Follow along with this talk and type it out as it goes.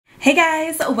Hey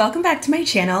guys, welcome back to my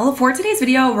channel. For today's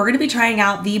video, we're going to be trying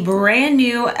out the brand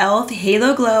new e.l.f.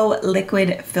 Halo Glow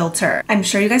Liquid Filter. I'm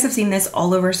sure you guys have seen this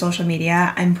all over social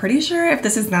media. I'm pretty sure if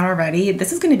this is not already,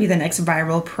 this is going to be the next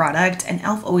viral product, and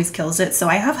e.l.f. always kills it, so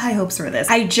I have high hopes for this.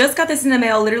 I just got this in the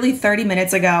mail literally 30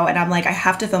 minutes ago, and I'm like, I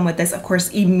have to film with this, of course,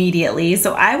 immediately.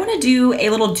 So I want to do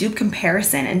a little dupe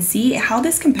comparison and see how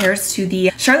this compares to the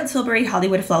Charlotte Tilbury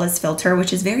Hollywood Flawless Filter,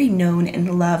 which is very known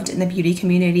and loved in the beauty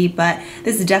community, but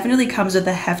this definitely comes with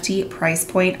a hefty price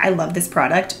point. I love this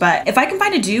product, but if I can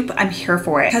find a dupe, I'm here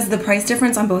for it because the price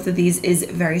difference on both of these is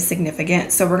very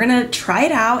significant. So we're gonna try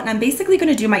it out, and I'm basically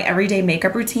gonna do my everyday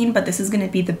makeup routine, but this is gonna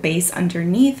be the base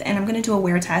underneath, and I'm gonna do a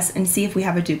wear test and see if we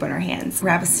have a dupe on our hands.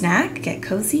 Grab a snack, get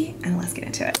cozy, and let's get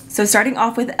into it. So starting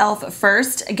off with e.l.f.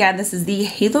 first, again, this is the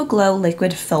Halo Glow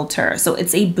Liquid Filter. So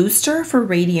it's a booster for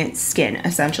radiant skin,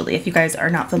 essentially. If you guys are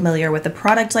not familiar with a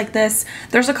product like this,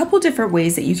 there's a couple different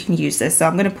ways that you can use this. So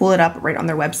I'm gonna pull it up right on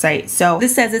their website. So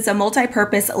this says it's a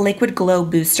multi-purpose liquid glow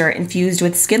booster infused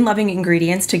with skin-loving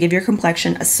ingredients to give your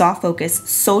complexion a soft focus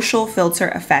social filter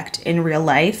effect in real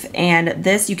life. And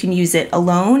this, you can use it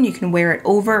alone, you can wear it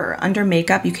over or under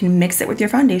makeup, you can mix it with your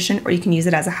foundation, or you can use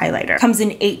it as a highlighter. Comes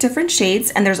in 8 different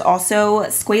shades, and there's also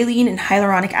squalene and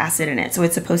hyaluronic acid in it. So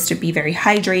it's supposed to be very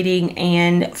hydrating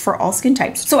and for all skin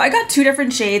types. So I got 2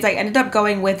 different shades. I ended up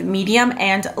going with medium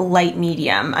and light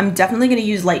medium. I'm definitely gonna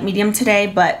use light medium today,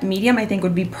 but medium I think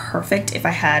would be perfect if I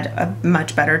had a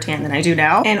much better tan than I do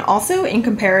now. And also in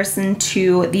comparison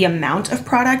to the amount of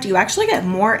product, you actually get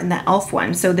more in the e.l.f.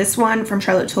 one. So this one from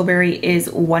Charlotte Tilbury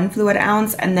is 1 fluid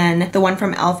ounce, and then the one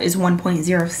from e.l.f. is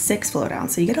 1.06 fluid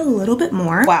ounce. So you get a little bit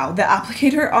more. Wow, the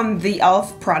applicator on the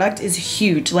e.l.f. product is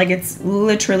huge. Like, it's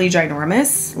literally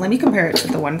ginormous. Let me compare it to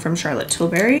the one from Charlotte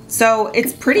Tilbury. So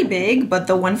it's pretty big, but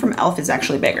the one from e.l.f. is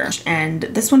actually bigger. And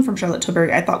this one from Charlotte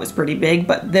Tilbury I thought was pretty big,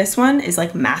 but this one is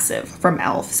like massive from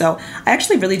e.l.f. So I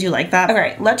actually really do like that.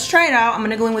 Okay, let's try it out. I'm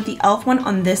gonna go in with the e.l.f. one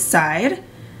on this side.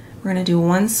 We're gonna do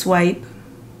 1 swipe,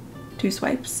 2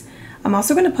 swipes. I'm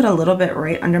also gonna put a little bit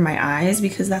right under my eyes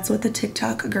because that's what the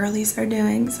TikTok girlies are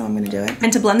doing, so I'm gonna do it.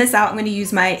 And to blend this out, I'm gonna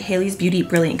use my Haley's Beauty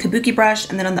Brilliant Kabuki brush,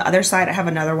 and then on the other side I have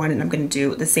another one, and I'm gonna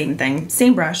do the same thing,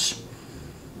 same brush.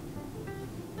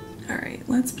 All right,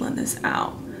 let's blend this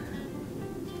out.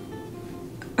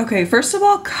 Okay, first of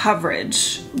all,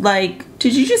 coverage. Like,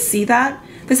 did you just see that?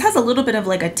 This has a little bit of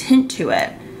like a tint to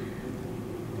it.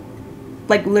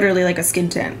 Like literally like a skin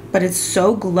tint, but it's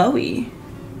so glowy.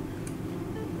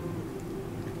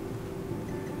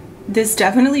 This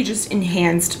definitely just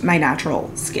enhanced my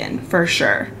natural skin for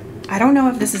sure. I don't know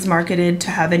if this is marketed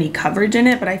to have any coverage in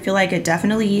it, but I feel like it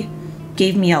definitely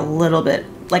gave me a little bit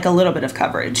of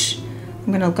coverage.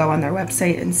 I'm gonna go on their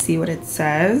website and see what it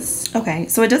says. Okay,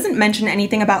 so it doesn't mention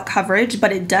anything about coverage,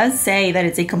 but it does say that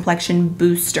it's a complexion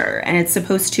booster, and it's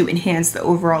supposed to enhance the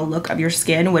overall look of your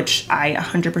skin, which I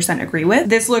 100% agree with.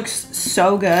 This looks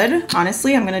so good.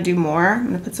 Honestly, I'm gonna do more. I'm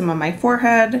gonna put some on my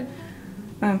forehead.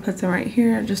 I'm gonna put some right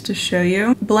here just to show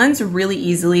you. Blends really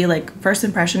easily. Like, first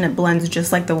impression, it blends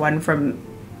just like the one from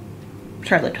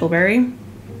Charlotte Tilbury.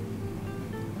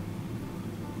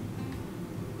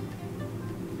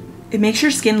 It makes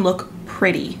your skin look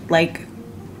pretty, like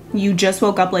you just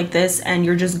woke up like this and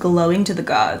you're just glowing to the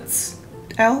gods.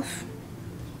 e.l.f.?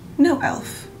 No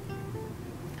e.l.f.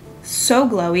 So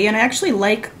glowy, and I actually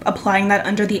like applying that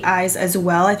under the eyes as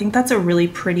well. I think that's a really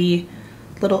pretty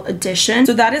little addition.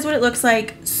 So that is what it looks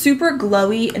like. Super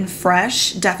glowy and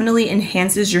fresh, definitely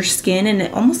enhances your skin, and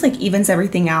it almost like evens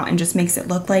everything out and just makes it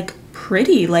look like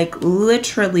pretty, like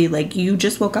literally like you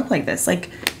just woke up like this. Like,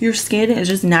 your skin is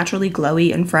just naturally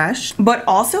glowy and fresh. But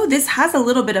also this has a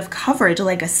little bit of coverage,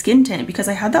 like a skin tint, because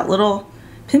I had that little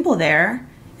pimple there.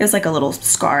 It was like a little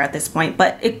scar at this point,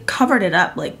 but it covered it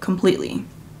up like completely.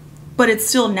 But it's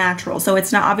still natural, so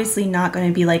it's not obviously not going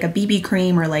to be like a BB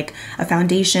cream or like a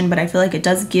foundation, but I feel like it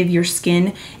does give your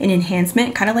skin an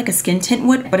enhancement, kind of like a skin tint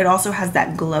would, but it also has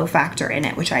that glow factor in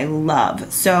it, which I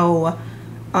love. So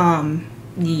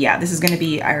yeah, this is gonna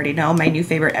be, I already know, my new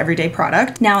favorite everyday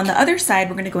product. Now on the other side,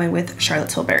 we're gonna go in with Charlotte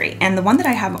Tilbury, and the one that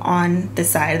I have on this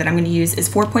side that I'm gonna use is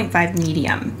 4.5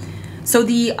 medium. So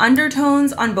the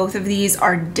undertones on both of these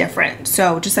are different,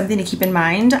 so just something to keep in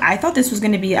mind. I thought this was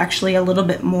gonna be actually a little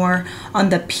bit more on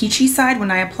the peachy side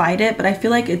when I applied it, but I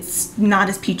feel like it's not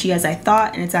as peachy as I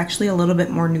thought, and it's actually a little bit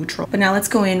more neutral. But now let's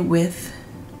go in with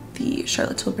the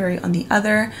Charlotte Tilbury on the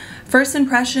other. First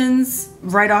impressions,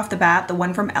 right off the bat, the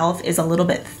one from e.l.f. is a little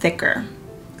bit thicker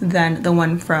than the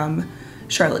one from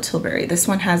Charlotte Tilbury. This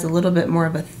one has a little bit more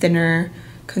of a thinner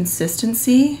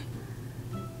consistency.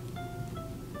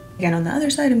 Again, on the other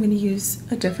side, I'm going to use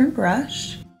a different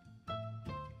brush. And I'm going to go in with the e.l.f. one on the other. First impressions, right off the bat, the one from e.l.f. is a little bit thicker than the one from Charlotte Tilbury. This one has a little bit more of a thinner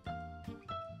consistency. Again, on the other side, I'm going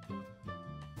to use a different brush.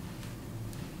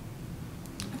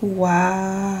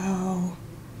 Wow.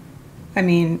 I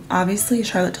mean, obviously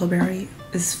Charlotte Tilbury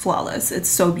is flawless. It's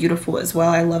so beautiful as well.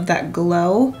 I love that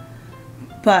glow.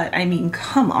 But I mean,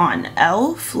 come on,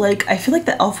 e.l.f. Like, I feel like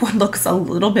the e.l.f. one looks a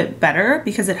little bit better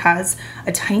because it has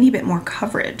a tiny bit more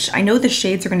coverage. I know the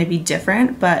shades are going to be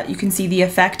different, but you can see the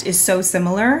effect is so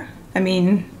similar. I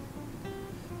mean,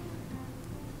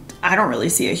 I don't really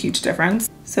see a huge difference.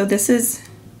 So this is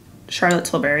Charlotte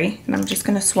Tilbury, and I'm just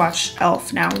going to swatch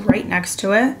e.l.f. now right next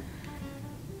to it.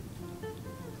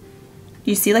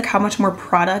 You see like how much more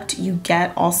product you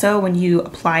get also when you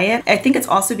apply it. I think it's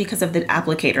also because of the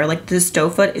applicator. Like this doe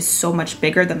foot is so much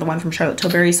bigger than the one from Charlotte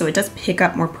Tilbury, so it does pick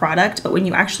up more product. But when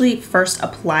you actually first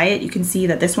apply it, you can see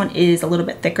that this one is a little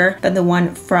bit thicker than the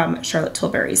one from Charlotte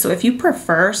Tilbury. So if you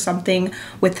prefer something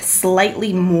with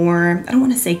slightly more, I don't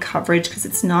want to say coverage because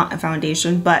it's not a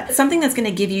foundation, but something that's going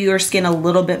to give you your skin a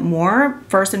little bit more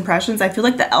first impressions, I feel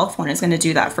like the e.l.f. one is going to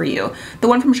do that for you. The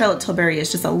one from Charlotte Tilbury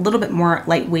is just a little bit more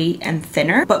lightweight and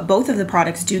thinner, but both of the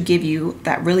products do give you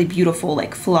that really beautiful,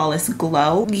 like flawless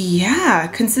glow. Yeah,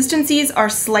 consistencies are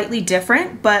slightly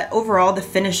different, but overall the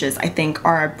finishes I think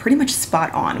are pretty much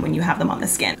spot on when you have them on the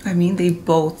skin. I mean, they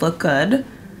both look good,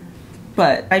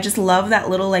 but I just love that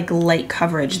little like light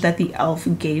coverage that the e.l.f.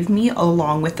 gave me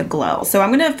along with the glow. So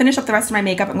I'm gonna finish up the rest of my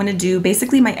makeup. I'm gonna do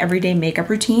basically my everyday makeup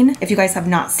routine. If you guys have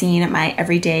not seen my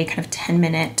everyday kind of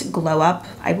 10-minute glow up,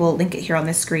 I will link it here on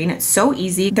the screen. It's so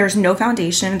easy. There's no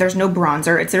foundation, there's no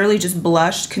bronzer. It's literally just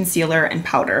blush, concealer, and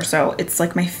powder. So it's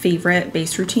like my favorite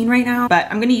base routine right now. But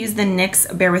I'm gonna use the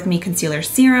NYX Bare With Me Concealer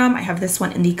Serum. I have this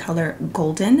one in the color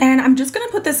Golden. And I'm just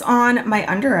gonna put this on my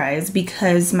under eyes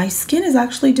because my skin is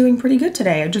actually doing pretty good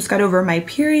today. I just got over my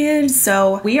period,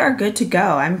 so we are good to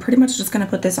go. I'm pretty much just gonna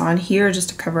put this on here just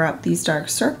to cover up these dark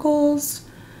circles.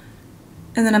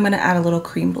 And then I'm gonna add a little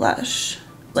cream blush.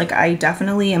 Like, I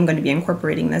definitely am gonna be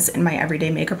incorporating this in my everyday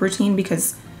makeup routine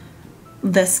because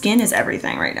the skin is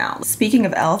everything right now. Speaking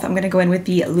of e.l.f., I'm gonna go in with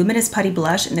the Luminous Putty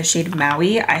Blush in the shade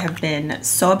Maui. I have been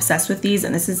so obsessed with these,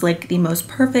 and this is like the most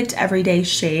perfect everyday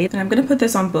shade. And I'm gonna put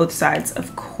this on both sides,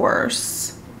 of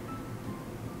course,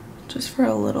 just for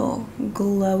a little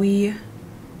glowy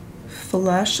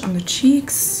flush on the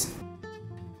cheeks.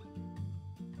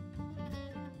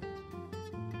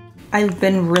 I've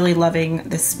been really loving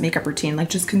this makeup routine, like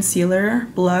just concealer,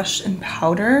 blush, and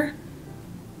powder.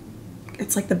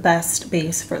 It's like the best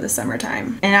base for the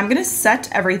summertime. And I'm gonna set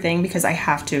everything because I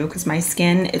have to, because my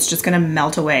skin, it's just gonna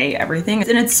melt away everything.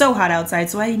 And it's so hot outside,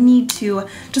 so I need to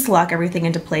just lock everything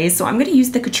into place. So I'm gonna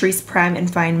use the Catrice Prime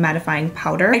and Fine Mattifying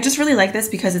Powder. I just really like this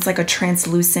because it's like a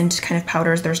translucent kind of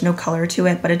powder. There's no color to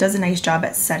it, but it does a nice job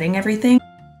at setting everything.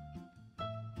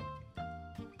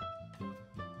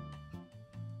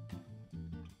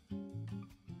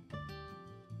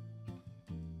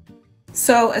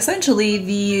 So essentially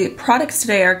the products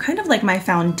today are kind of like my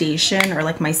foundation or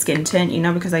like my skin tint, you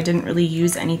know, because I didn't really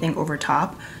use anything over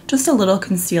top. Just a little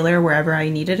concealer wherever I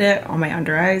needed it on my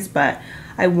under eyes, but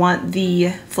I want the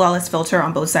Flawless Filter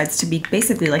on both sides to be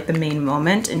basically like the main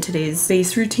moment in today's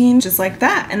base routine, just like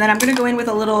that. And then I'm gonna go in with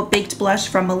a little baked blush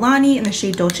from Milani in the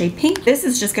shade Dolce Pink. This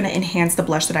is just gonna enhance the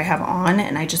blush that I have on,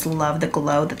 and I just love the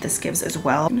glow that this gives as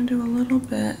well. I'm gonna do a little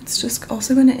bit. It's just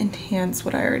also gonna enhance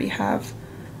what I already have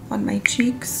on my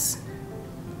cheeks,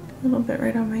 a little bit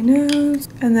right on my nose.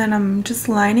 And then I'm just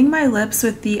lining my lips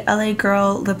with the LA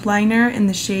Girl lip liner in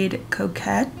the shade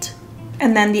Coquette.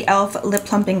 And then the e.l.f. lip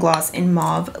plumping gloss in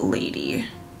Mauve Lady.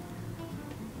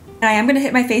 And I am gonna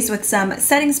hit my face with some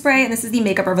setting spray, and this is the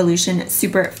Makeup Revolution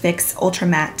Super Fix Ultra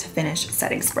Matte Finish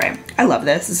Setting Spray. I love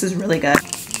this, this is really good.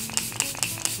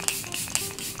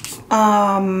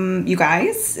 You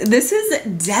guys, this is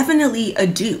definitely a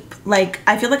dupe. Like,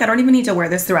 I feel like I don't even need to wear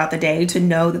this throughout the day to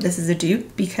know that this is a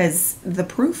dupe because the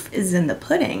proof is in the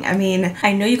pudding. I mean,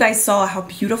 I know you guys saw how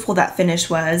beautiful that finish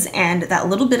was, and that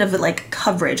little bit of like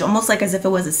coverage, almost like as if it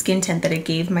was a skin tint that it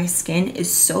gave my skin,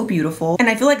 is so beautiful. And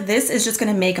I feel like this is just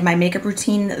gonna make my makeup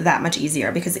routine that much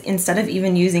easier because instead of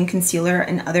even using concealer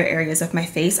in other areas of my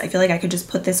face, I feel like I could just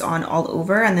put this on all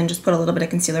over and then just put a little bit of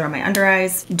concealer on my under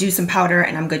eyes, do some powder,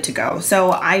 and I'm good to go. So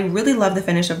I really love the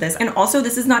finish of this. And also,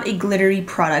 this is not a glittery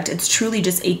product. It's truly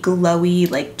just a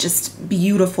glowy, like just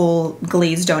beautiful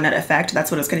glazed donut effect. That's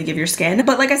what it's gonna give your skin.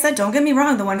 But like I said, don't get me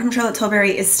wrong, the one from Charlotte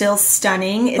Tilbury is still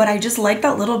stunning, but I just like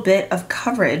that little bit of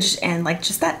coverage and like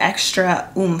just that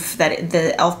extra oomph that the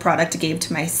e.l.f. product gave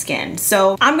to my skin.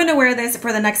 So I'm gonna wear this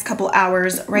for the next couple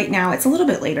hours. Right now, it's a little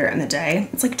bit later in the day.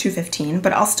 It's like 2:15,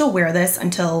 but I'll still wear this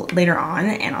until later on,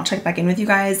 and I'll check back in with you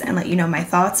guys and let you know my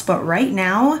thoughts. But right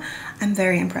now, I'm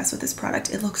very impressed with this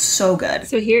product. It looks so good.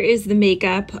 So here is the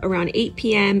makeup around 8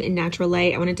 p.m. in natural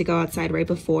light. I wanted to go outside right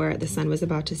before the sun was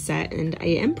about to set, and I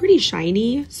am pretty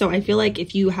shiny. So I feel like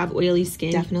if you have oily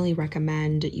skin, definitely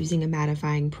recommend using a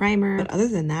mattifying primer. But other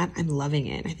than that, I'm loving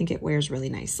it. I think it wears really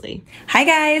nicely. Hi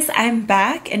guys, I'm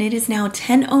back and it is now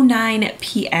 10:09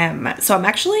 p.m. So I'm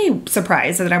actually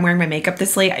surprised that I'm wearing my makeup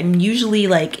this late. I'm usually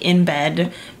like in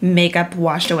bed, makeup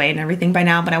washed away and everything by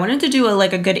now, but I wanted to do a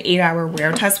good 8-hour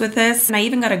wear test with this. And I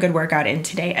even got a good workout in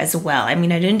today as well. I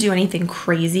mean, I didn't do anything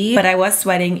crazy, but I was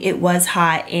sweating, it was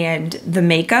hot, and the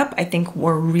makeup I think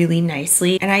wore really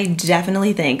nicely. And I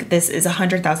definitely think this is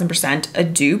 100,000% a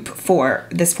dupe for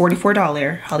this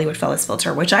 $44 Hollywood Flawless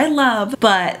filter, which I love.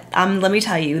 But let me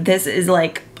tell you, this is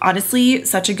like honestly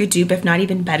such a good dupe, if not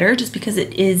even better, just because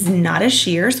it is not a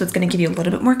sheer, so it's going to give you a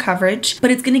little bit more coverage, but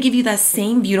it's going to give you that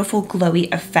same beautiful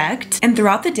glowy effect. And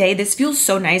throughout the day, this feels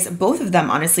so nice. Both of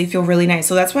them honestly feel really nice,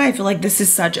 so that's why I feel like this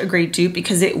is such a great dupe,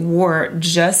 because it wore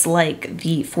just like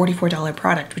the $44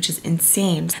 product, which is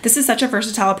insane. This is such a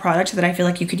versatile product that I feel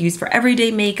like you could use for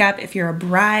everyday makeup. If you're a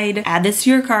bride, add this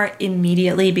to your cart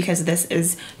immediately, because this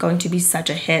is going to be such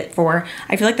a hit for,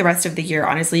 I feel like, the rest of the year.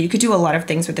 Honestly, you could do a lot of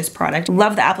things with this product.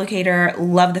 Love the applicator,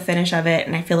 love the finish of it,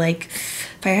 and I feel like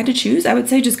if I had to choose, I would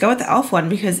say just go with the e.l.f. one,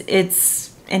 because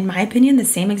it's, in my opinion, the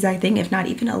same exact thing, if not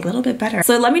even a little bit better.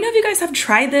 So let me know if you guys have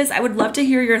tried this. I would love to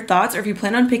hear your thoughts, or if you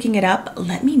plan on picking it up,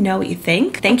 let me know what you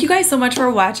think. Thank you guys so much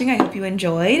for watching. I hope you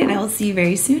enjoyed, and I will see you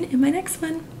very soon in my next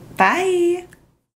one. Bye!